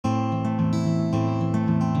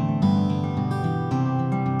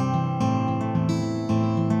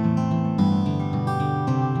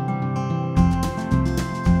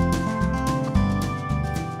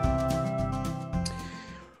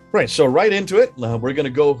Right. So right into it. We're going to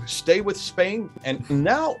go stay with Spain. And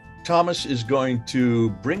now Thomas is going to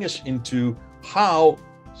bring us into how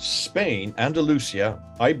Spain, Andalusia,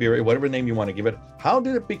 Iberia, whatever name you want to give it, how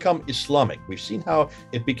did it become Islamic? We've seen how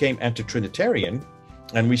it became anti-Trinitarian,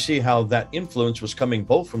 and we see how that influence was coming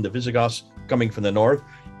both from the Visigoths coming from the north,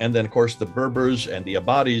 and then of course the Berbers and the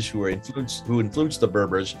Abadis who influenced the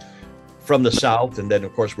Berbers from the south, and then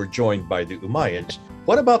of course we're joined by the Umayyads.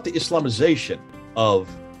 What about the Islamization of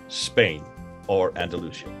Spain or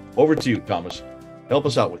Andalusia? Over to you, Thomas. Help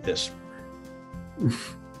us out with this.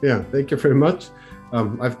 Yeah, thank you very much.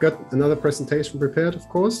 I've got another presentation prepared, of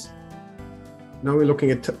course. Now we're looking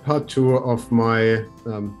at part 2 of my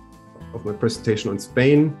presentation on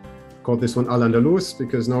Spain. Called this one Al-Andalus,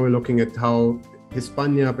 because now we're looking at how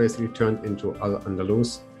Hispania basically turned into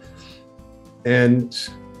Al-Andalus. And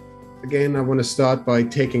again, I want to start by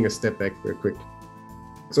taking a step back real quick.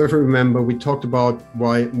 So if you remember, we talked about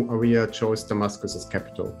why Muawiyah chose Damascus as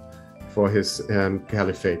capital for his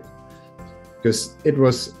caliphate, because it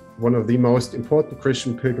was one of the most important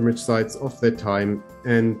Christian pilgrimage sites of that time,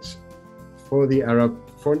 and for an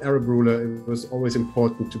Arab ruler, it was always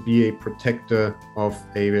important to be a protector of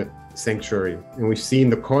a sanctuary. And we've seen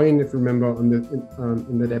the coin, if you remember,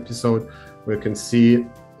 in that episode, where you can see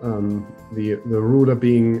the ruler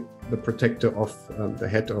being the protector of the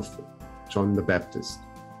head of John the Baptist.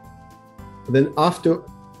 But then after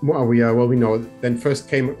Muawiyah, well, we know, then first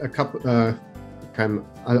came Abd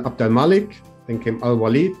al-Malik, then came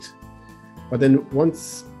al-Walid. But then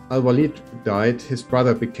once al-Walid died, his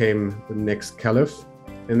brother became the next caliph,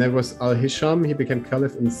 and that was al-Hisham. He became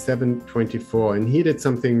caliph in 724, and he did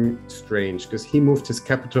something strange, because he moved his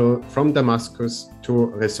capital from Damascus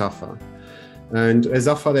to Resafa. And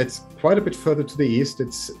Resafa, that's quite a bit further to the east.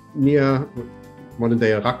 It's near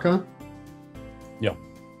modern-day Raqqa. Yeah.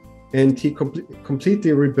 And he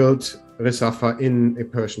completely rebuilt Resafa in a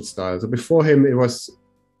Persian style. So before him, it was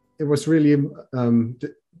really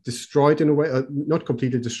destroyed in a way, not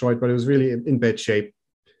completely destroyed, but it was really in bad shape.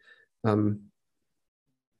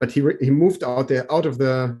 But he moved out there, out of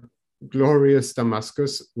the glorious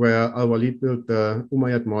Damascus, where al-Walid built the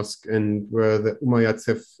Umayyad mosque, and where the Umayyads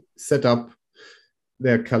have set up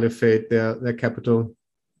their caliphate, their capital.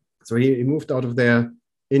 So he moved out of there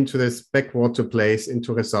into this backwater place,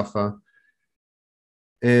 into Resafa.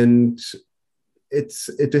 And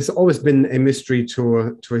it has always been a mystery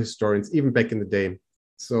to historians, even back in the day.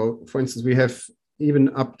 So, for instance, we have even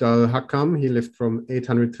Abd al-Hakam. He lived from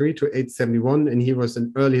 803 to 871, and he was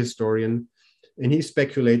an early historian. And he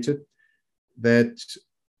speculated that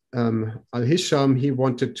al-Hisham, he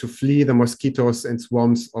wanted to flee the mosquitoes and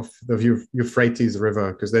swarms of the Euphrates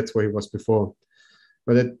River, because that's where he was before.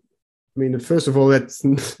 But first of all, that's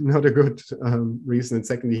not a good reason. And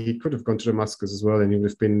secondly, he could have gone to Damascus as well, and he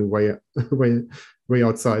would have been way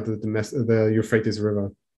outside the Euphrates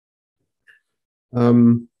River.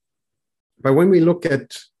 But when we look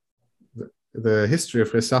at the history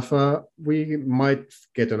of Resafa, we might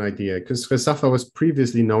get an idea, because Resafa was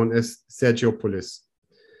previously known as Sergiopolis.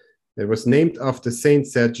 It was named after Saint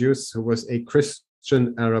Sergius, who was a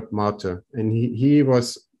Christian Arab martyr, and he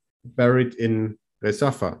was buried in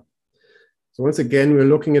Resafa. So once again, we're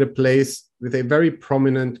looking at a place with a very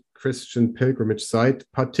prominent Christian pilgrimage site,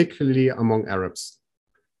 particularly among Arabs.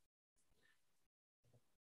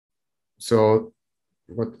 So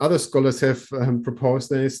what other scholars have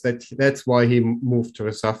proposed is that that's why he moved to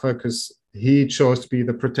Resafa, because he chose to be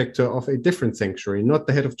the protector of a different sanctuary, not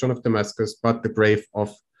the head of John of Damascus, but the grave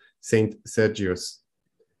of Saint Sergius.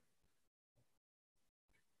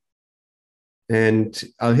 And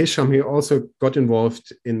al-Hisham, he also got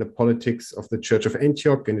involved in the politics of the Church of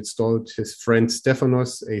Antioch and installed his friend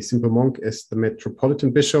Stephanos, a simple monk, as the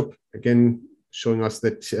metropolitan bishop, again showing us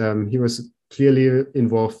that he was clearly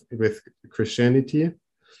involved with Christianity.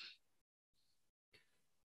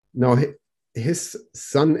 Now, his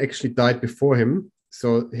son actually died before him,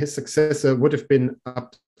 so his successor would have been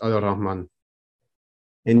Abd al-Rahman.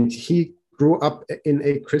 And he grew up in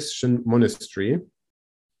a Christian monastery,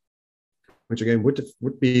 which again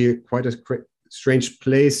would be quite a strange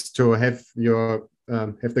place to have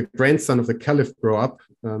have the grandson of the caliph grow up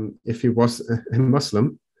if he was a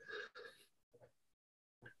Muslim.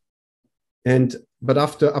 But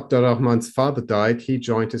after Abd al-Rahman's father died, he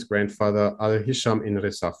joined his grandfather al-Hisham in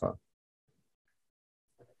Resafa.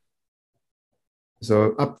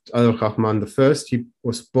 So Abd al-Rahman I, he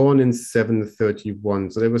was born in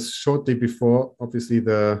 731. So that was shortly before, obviously,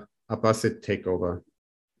 the Abbasid takeover.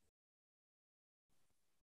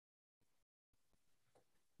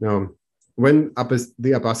 Now, when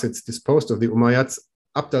the Abbasids disposed of the Umayyads,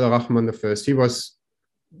 Abd al-Rahman I, he was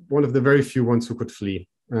one of the very few ones who could flee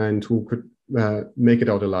and who could make it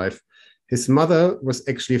out alive. His mother was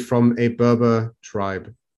actually from a Berber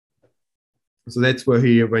tribe. So that's where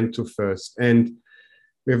he went to first. And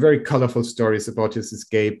we have very colorful stories about his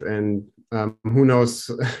escape, and who knows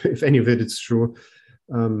if any of it is true.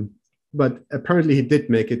 But apparently he did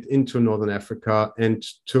make it into Northern Africa and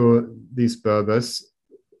to these Berbers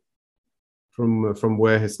from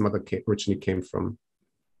where his mother originally came from.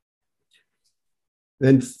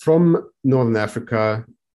 Then from Northern Africa,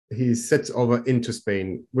 he sets over into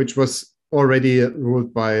Spain, which was already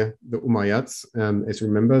ruled by the Umayyads. As you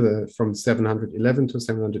remember, from 711 to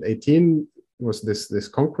 718 was this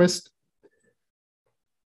conquest.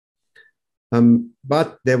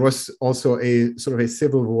 But there was also a sort of a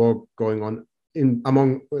civil war going on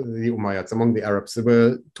among the Umayyads, among the Arabs. There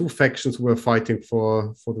were two factions who were fighting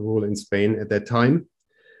for the rule in Spain at that time.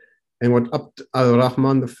 And what Abd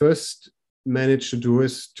al-Rahman I managed to do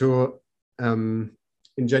is to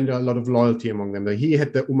engender a lot of loyalty among them. He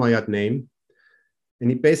had the Umayyad name, and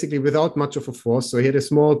he basically, without much of a force, so he had a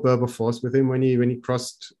small Berber force with him when he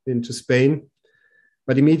crossed into Spain,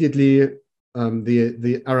 but immediately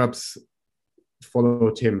the Arabs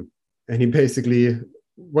followed him, and he basically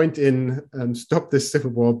went in and stopped this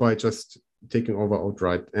civil war by just taking over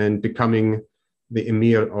outright and becoming the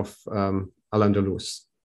emir of Al-Andalus.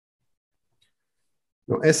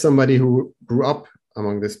 Now, as somebody who grew up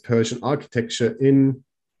among this Persian architecture in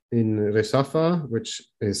Resafa, which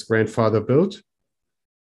his grandfather built,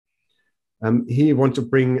 he wanted to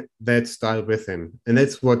bring that style with him. And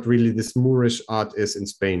that's what really this Moorish art is in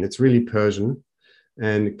Spain. It's really Persian,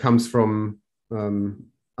 and it comes from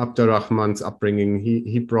Abd al-Rahman's upbringing.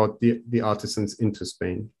 He brought the artisans into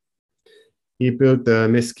Spain. He built the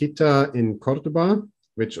Mezquita in Cordoba,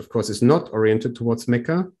 which of course is not oriented towards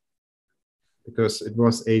Mecca, because it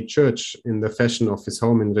was a church in the fashion of his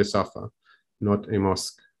home in Resafa, not a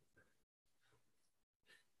mosque.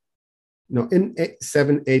 Now, in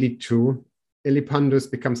 782,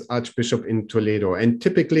 Elipandus becomes Archbishop in Toledo, and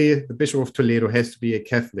typically the Bishop of Toledo has to be a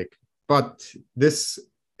Catholic. But this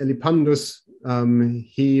Elipandus,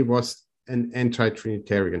 he was an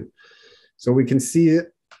anti-Trinitarian. So we can see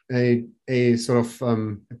a sort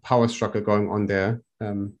of power struggle going on there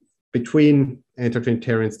between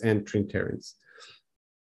anti-Trinitarians and Trinitarians.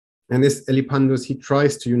 And this Elipandus, he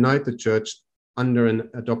tries to unite the church under an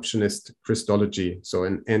adoptionist Christology, so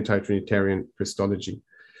an anti-Trinitarian Christology.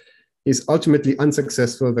 He's ultimately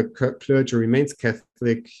unsuccessful. The clergy remains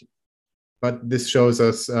Catholic, but this shows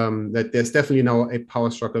us that there's definitely now a power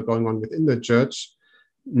struggle going on within the church,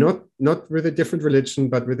 not with a different religion,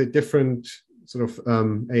 but with a different sort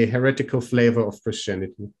of a heretical flavor of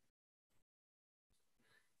Christianity.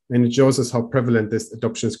 And it shows us how prevalent this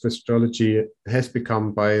adoptionist Christology has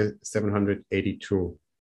become by 782.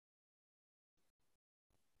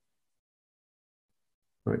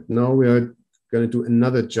 Right, now we are going to do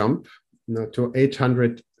another jump now to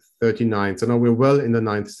 839. So now we're well in the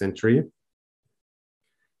 9th century.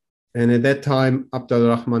 And at that time, Abd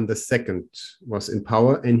al-Rahman II was in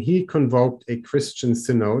power, and he convoked a Christian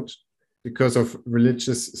synod because of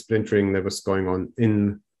religious splintering that was going on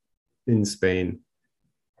in Spain.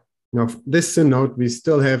 Now, this synod, we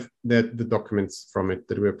still have the documents from it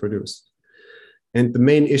that were produced. And the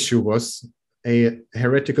main issue was a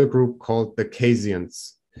heretical group called the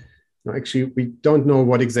Casians. Now, actually, we don't know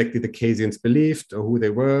what exactly the Casians believed or who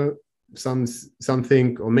they were. Some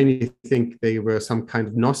think, or many think they were some kind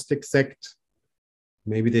of Gnostic sect.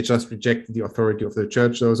 Maybe they just rejected the authority of the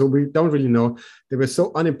church. So we don't really know. They were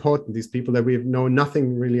so unimportant, these people, that we know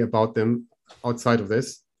nothing really about them outside of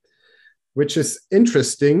this, which is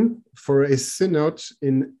interesting for a synod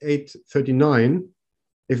in 839.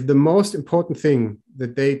 If the most important thing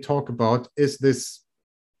that they talk about is this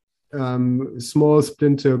small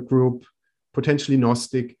splinter group, potentially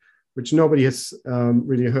Gnostic, which nobody has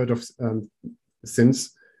really heard of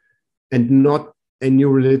since, and not a new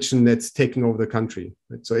religion that's taking over the country.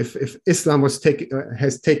 So if Islam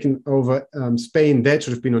has taken over Spain, that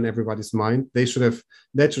should have been on everybody's mind. That should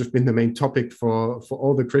have been the main topic for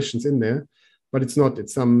all the Christians in there, but it's not.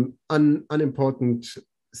 It's some unimportant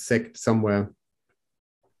sect somewhere.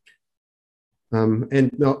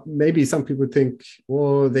 And now maybe some people think,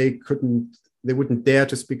 well, they wouldn't dare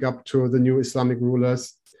to speak up to the new Islamic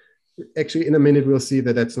rulers. Actually, in a minute, we'll see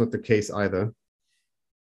that that's not the case either.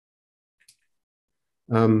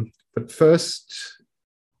 But first,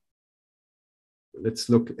 let's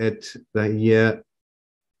look at the year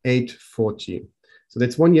 840. So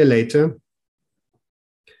that's 1 year later.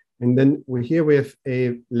 And then here we have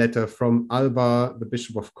a letter from Alba, the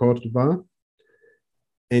Bishop of Cordoba.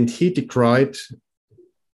 And he decried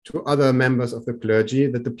to other members of the clergy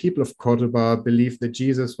that the people of Cordoba believed that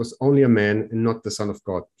Jesus was only a man and not the Son of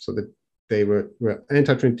God, so that they were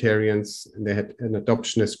anti-Trinitarians and they had an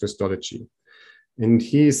adoptionist Christology. And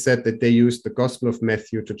he said that they used the Gospel of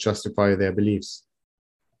Matthew to justify their beliefs.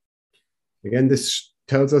 Again, this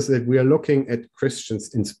tells us that we are looking at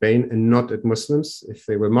Christians in Spain and not at Muslims. If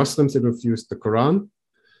they were Muslims, they would have used the Quran.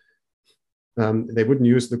 They wouldn't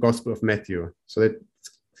use the Gospel of Matthew. So that's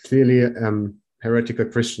clearly heretical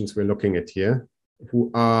Christians we're looking at here,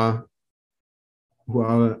 who are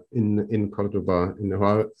in Cordoba, who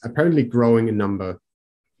are apparently growing in number.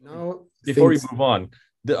 Now, before we move on,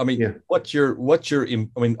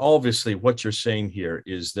 obviously what you're saying here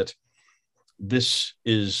is that this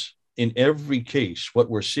is, in every case, what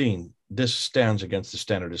we're seeing, this stands against the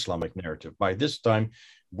Standard Islamic Narrative. By this time,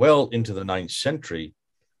 well into the 9th century,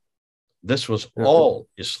 this was all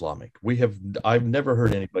Islamic. I've never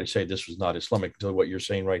heard anybody say this was not Islamic until what you're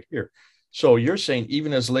saying right here. So you're saying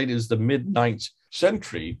even as late as the mid-9th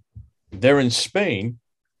century, there in Spain,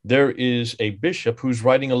 there is a bishop who's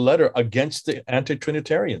writing a letter against the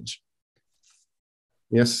anti-Trinitarians.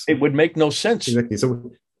 Yes. It would make no sense. Exactly.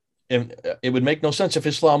 So it would make no sense if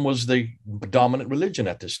Islam was the dominant religion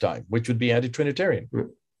at this time, which would be anti-Trinitarian.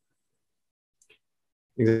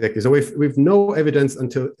 Exactly. So we've no evidence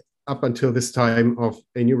up until this time of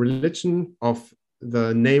a new religion, of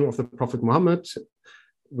the name of the Prophet Muhammad.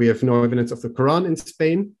 We have no evidence of the Quran in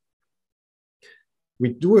Spain. We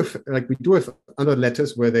do have other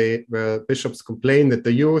letters where bishops complain that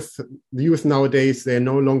the youth nowadays, they're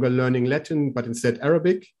no longer learning Latin, but instead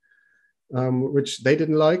Arabic, which they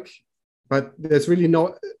didn't like. But there's really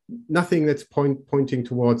nothing that's pointing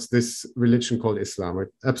towards this religion called Islam, right?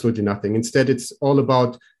 Absolutely nothing. Instead, it's all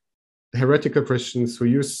about heretical Christians who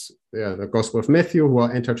use the Gospel of Matthew, who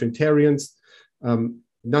are anti-Trinitarians.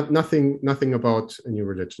 Nothing about a new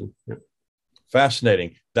religion. Yeah.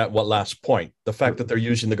 Fascinating. That last point, the fact that they're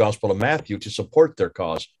using the Gospel of Matthew to support their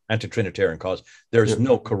cause, anti-Trinitarian cause. There's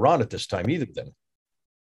no Quran at this time either then.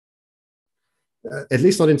 At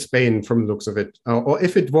least not in Spain from the looks of it. Or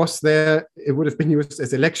if it was there, it would have been used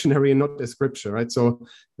as a lectionary and not as scripture, right? So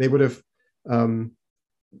they would have,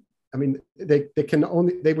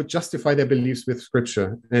 they would justify their beliefs with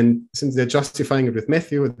scripture. And since they're justifying it with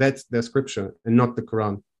Matthew, that's their scripture and not the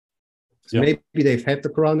Quran. So maybe they've had the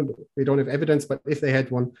Quran, we don't have evidence, but if they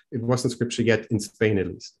had one, it wasn't scripture yet in Spain at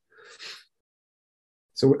least.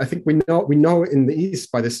 So I think we know in the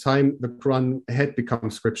East by this time the Quran had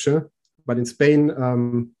become scripture, but in Spain,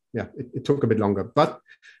 it took a bit longer. But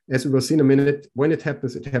as we will see in a minute, when it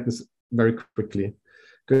happens very quickly,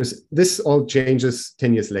 because this all changes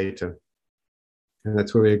 10 years later. And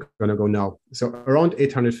that's where we're going to go now. So around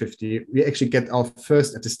 850, we actually get our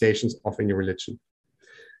first attestations of a new religion.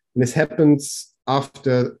 And this happens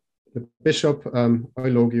after the bishop,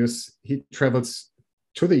 Eulogius, he travels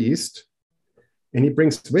to the East, and he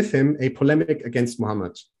brings with him a polemic against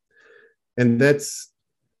Muhammad. And that's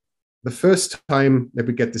the first time that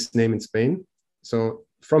we get this name in Spain. So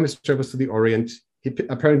from his travels to the Orient, he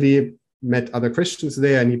apparently met other Christians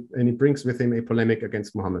there, and he brings with him a polemic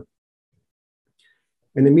against Muhammad.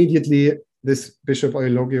 And immediately, this Bishop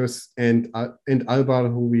Eulogius and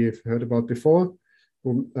Albar, who we've heard about before,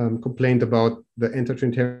 who complained about the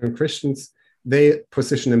anti-Trinitarian Christians, they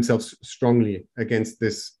position themselves strongly against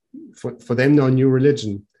this, for them now, new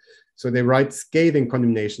religion. So they write scathing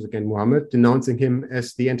condemnations against Muhammad, denouncing him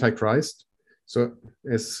as the Antichrist. So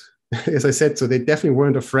as I said, so they definitely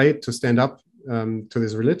weren't afraid to stand up to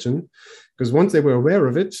this religion, because once they were aware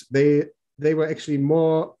of it, they were actually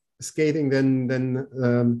more scathing than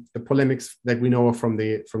the polemics that we know from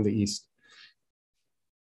the East.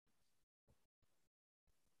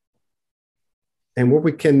 And what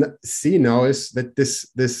we can see now is that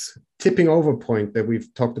this tipping over point that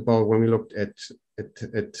we've talked about when we looked at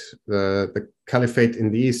the caliphate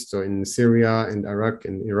in the East, so in Syria and Iraq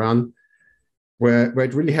and Iran, where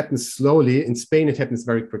it really happens slowly. In Spain, it happens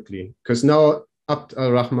very quickly, because now Abd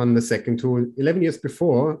al-Rahman II, who 11 years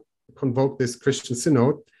before convoked this Christian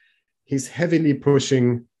synod, he's heavily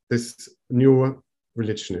pushing this new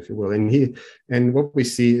religion, if you will. And what we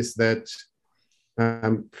see is that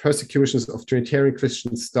persecutions of Trinitarian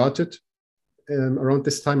Christians started around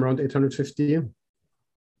this time, around 850.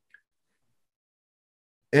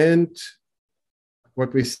 And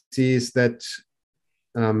what we see is that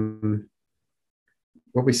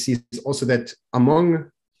also that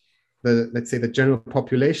among the, let's say, the general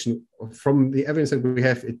population, from the evidence that we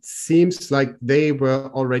have, it seems like they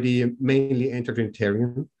were already mainly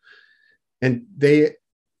anti-Trinitarian, and they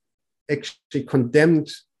actually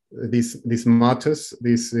condemned these martyrs,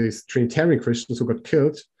 these Trinitarian Christians who got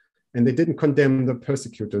killed, and they didn't condemn the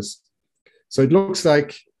persecutors. So it looks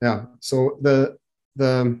like, yeah. So the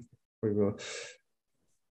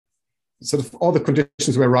sort of all the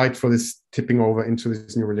conditions were right for this tipping over into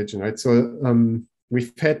this new religion, right? So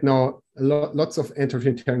we've had now lots of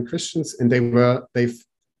anti-Trinitarian Christians, and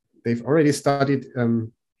they've already studied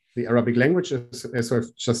the Arabic language, as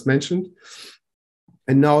I've just mentioned,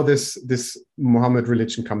 and now this Muhammad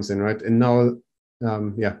religion comes in, right? And now,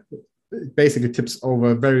 yeah, it basically tips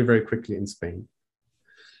over very, very quickly in Spain.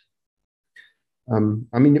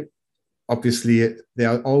 I mean, obviously,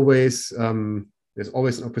 there's always an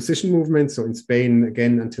opposition movement. So in Spain,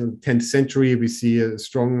 again, until the 10th century, we see a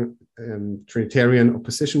strong Trinitarian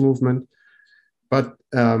opposition movement. But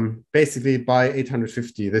basically, by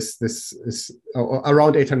 850, this is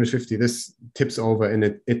around 850. This tips over,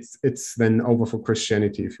 and it's then over for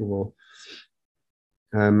Christianity, if you will.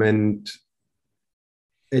 And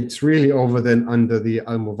it's really over then under the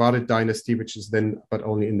Almoravid dynasty, which is then, but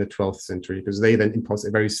only in the 12th century, because they then impose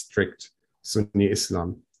a very strict Sunni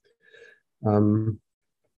Islam. But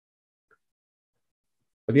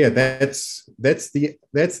yeah, that's the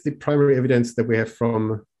primary evidence that we have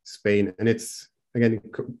from Spain, and it's, again,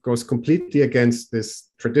 it goes completely against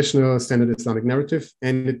this traditional Standard Islamic narrative,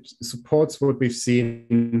 and it supports what we've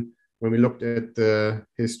seen when we looked at the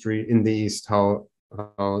history in the East, how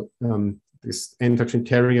this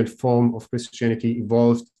anti-Trinitarian form of Christianity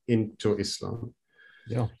evolved into Islam.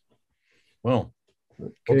 Yeah. Well,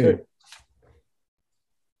 okay.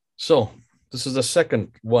 So this is the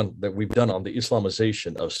second one that we've done on the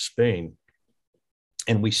Islamization of Spain.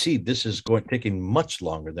 And we see this is taking much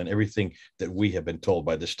longer than everything that we have been told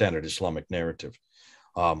by the Standard Islamic Narrative.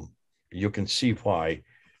 You can see why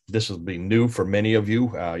this will be new for many of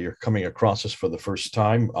you. You're coming across this for the first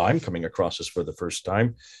time. I'm coming across this for the first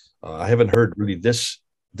time. I haven't heard really this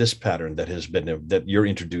pattern that has been that you're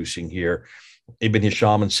introducing here. Ibn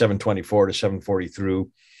Hisham in 724 to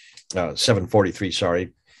 743,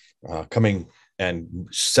 sorry, coming and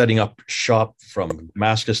setting up shop from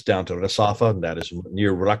Damascus down to Rasafa, and that is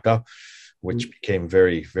near Raqqa, which became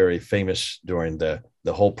very, very famous during the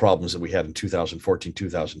whole problems that we had in 2014,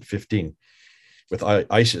 2015 with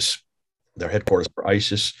ISIS, their headquarters for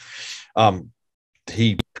ISIS.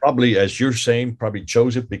 He probably, as you're saying, probably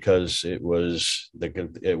chose it because it was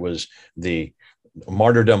the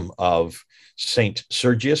martyrdom of Saint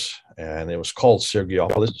Sergius, and it was called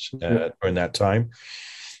Sergiopolis during that time.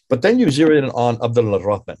 But then you zero in on Abdullah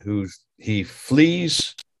al-Rahman, he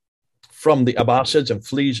flees from the Abbasids and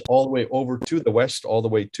flees all the way over to the west, all the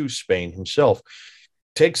way to Spain himself,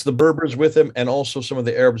 takes the Berbers with him and also some of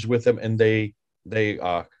the Arabs with him, and they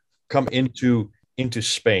come into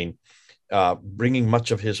Spain, bringing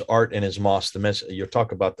much of his art and his mosque. You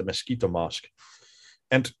talk about the Mosquito Mosque,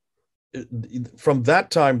 and from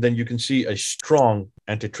that time, then you can see a strong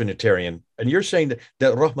anti-Trinitarian. And you're saying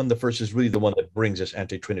that Rahman I is really the one that brings this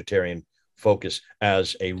anti-Trinitarian focus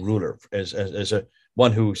as a ruler, as a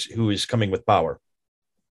one who is coming with power.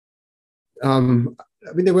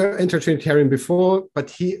 I mean, they were anti-Trinitarian before, but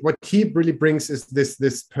what he really brings is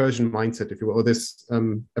this Persian mindset, if you will, or this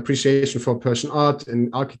appreciation for Persian art and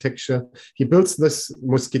architecture. He builds this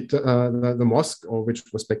mosquito, the mosque, or which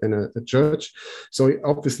was back then a church. So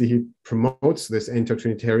obviously he promotes this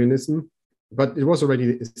anti-Trinitarianism, but it was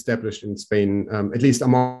already established in Spain, at least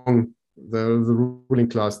among the ruling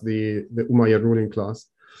class, the Umayyad ruling class.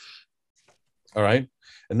 All right.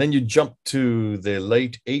 And then you jump to the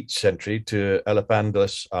late 8th century to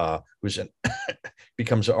Elipandus, who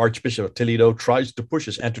becomes an Archbishop of Toledo, tries to push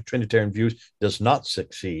his anti-Trinitarian views, does not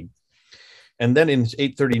succeed. And then in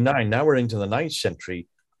 839, now we're into the 9th century,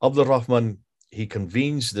 Abdul Rahman, he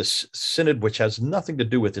convenes this synod, which has nothing to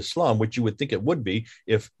do with Islam, which you would think it would be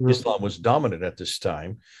if Islam was dominant at this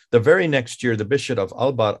time. The very next year, the Bishop of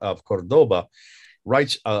Albar of Cordoba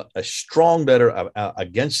writes a strong letter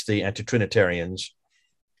against the anti-Trinitarians.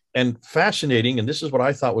 And fascinating, and this is what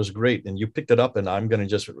I thought was great, and you picked it up, and I'm going to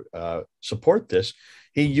just support this.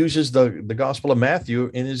 He uses the Gospel of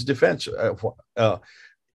Matthew in his defense.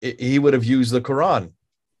 He would have used the Quran,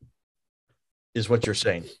 is what you're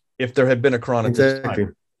saying, if there had been a Quran at this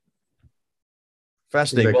time.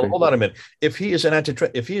 Fascinating. Exactly. Well, hold on a minute. If he is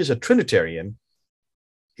a Trinitarian,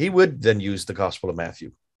 he would then use the Gospel of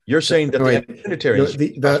Matthew. You're saying that the Trinitarians.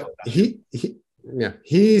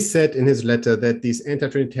 He said in his letter that these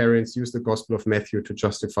anti-Trinitarians use the Gospel of Matthew to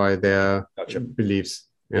justify their beliefs.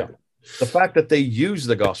 Yeah. The fact that they use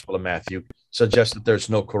the Gospel of Matthew suggests that there's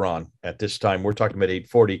no Quran at this time. We're talking about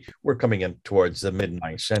 840. We're coming in towards the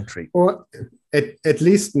mid-9th century. Or at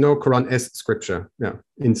least no Quran as scripture, yeah,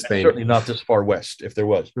 in Spain. Certainly not this far west, if there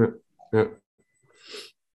was. Yeah. Yeah.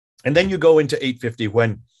 And then you go into 850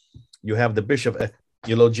 when you have the Bishop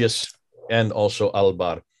Eulogius and also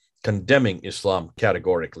Albar condemning Islam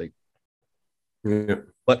categorically. Yeah.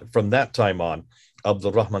 But from that time on,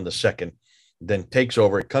 Abdul Rahman II then takes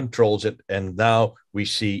over, controls it, and now we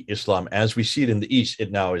see Islam as we see it in the East.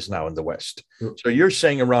 It now is in the West. Yeah. So you're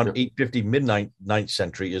saying around 850, mid-9th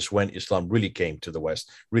century is when Islam really came to the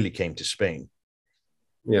West, really came to Spain.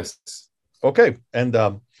 Yes. Okay, and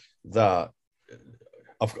the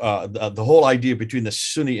whole idea between the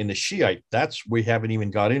Sunni and the Shiite, that's we haven't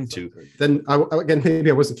even got into. Then again,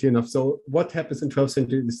 maybe I wasn't clear enough. So what happens in 12th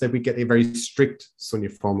century is that we get a very strict Sunni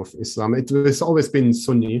form of Islam. It has always been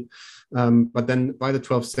Sunni, but then by the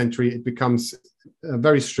 12th century, it becomes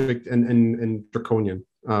very strict and draconian.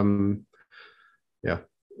 Yeah.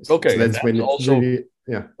 Okay. So that's when also, really,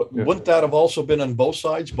 yeah. Wouldn't that have also been on both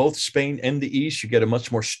sides, both Spain and the East? You get a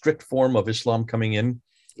much more strict form of Islam coming in.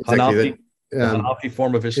 Exactly. The Hanafi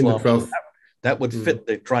form of Islam. So that would fit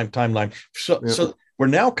the timeline. So we're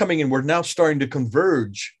now coming in, we're now starting to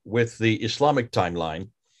converge with the Islamic timeline,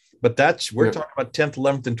 but we're talking about 10th,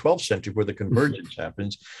 11th, and 12th century where the convergence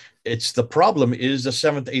happens. It's the problem is the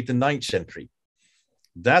 7th, 8th, and 9th century.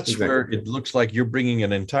 That's where it looks like you're bringing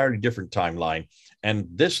an entirely different timeline. And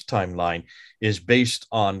this timeline is based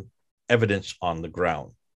on evidence on the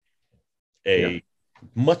ground.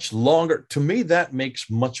 Much longer, to me, that makes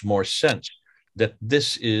much more sense. That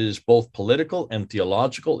this is both political and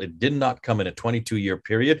theological. It did not come in a 22-year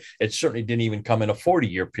period. It certainly didn't even come in a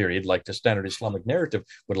 40-year period like the Standard Islamic Narrative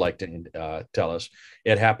would like to tell us.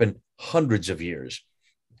 It happened hundreds of years,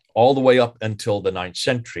 all the way up until the 9th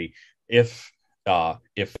century. If the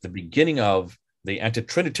beginning of the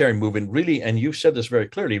anti-Trinitarian movement really, and you said this very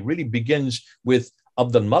clearly, really begins with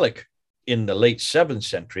Abd al-Malik in the late 7th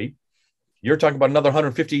century, you're talking about another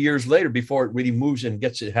 150 years later before it really moves and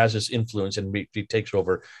has its influence and it takes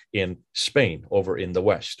over in Spain, over in the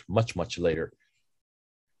West, much, much later.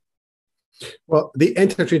 Well, the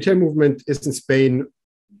anti-Trinitarian movement is in Spain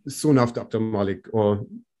soon after Abd al-Malik,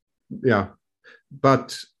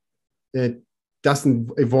 but it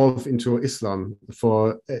doesn't evolve into Islam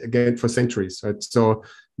for centuries, right? So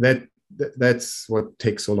that's what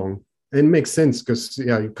takes so long. And it makes sense because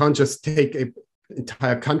you can't just take a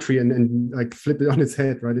entire country and like flip it on its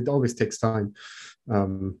head, right? It always takes time.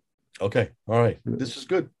 Okay, all right. This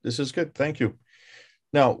is good. Thank you.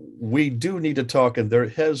 Now we do need to talk, and there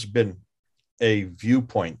has been a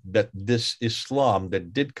viewpoint that this Islam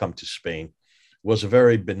that did come to Spain was a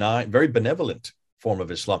very benign, very benevolent form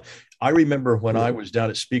of Islam. I remember when I was down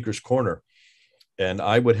at Speaker's Corner, and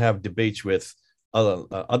I would have debates with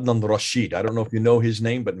Adnan Rashid. I don't know if you know his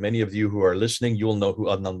name, but many of you who are listening, you'll know who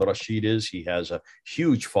Adnan Rashid is. He has a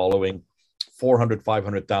huge following, 400,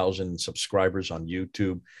 500,000 subscribers on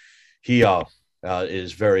YouTube. He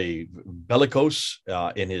is very bellicose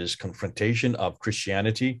in his confrontation of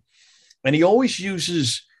Christianity. And he always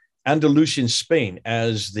uses Andalusian Spain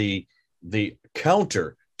as the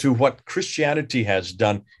counter to what Christianity has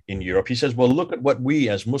done in Europe. He says, well, look at what we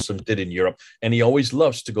as Muslims did in Europe. And he always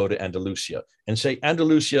loves to go to Andalusia and say,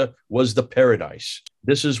 Andalusia was the paradise.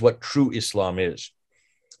 This is what true Islam is.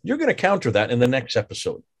 You're going to counter that in the next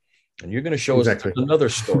episode. And you're going to show us another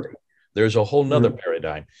story. There's a whole nother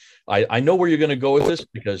paradigm. I know where you're going to go with this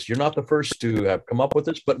because you're not the first to have come up with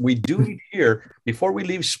this, but we do need to hear, before we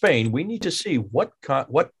leave Spain, we need to see what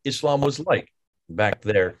Islam was like back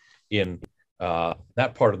there in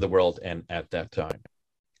that part of the world and at that time.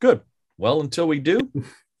 Good. Well, until we do,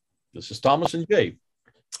 this is Thomas and Jay,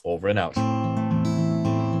 over and out.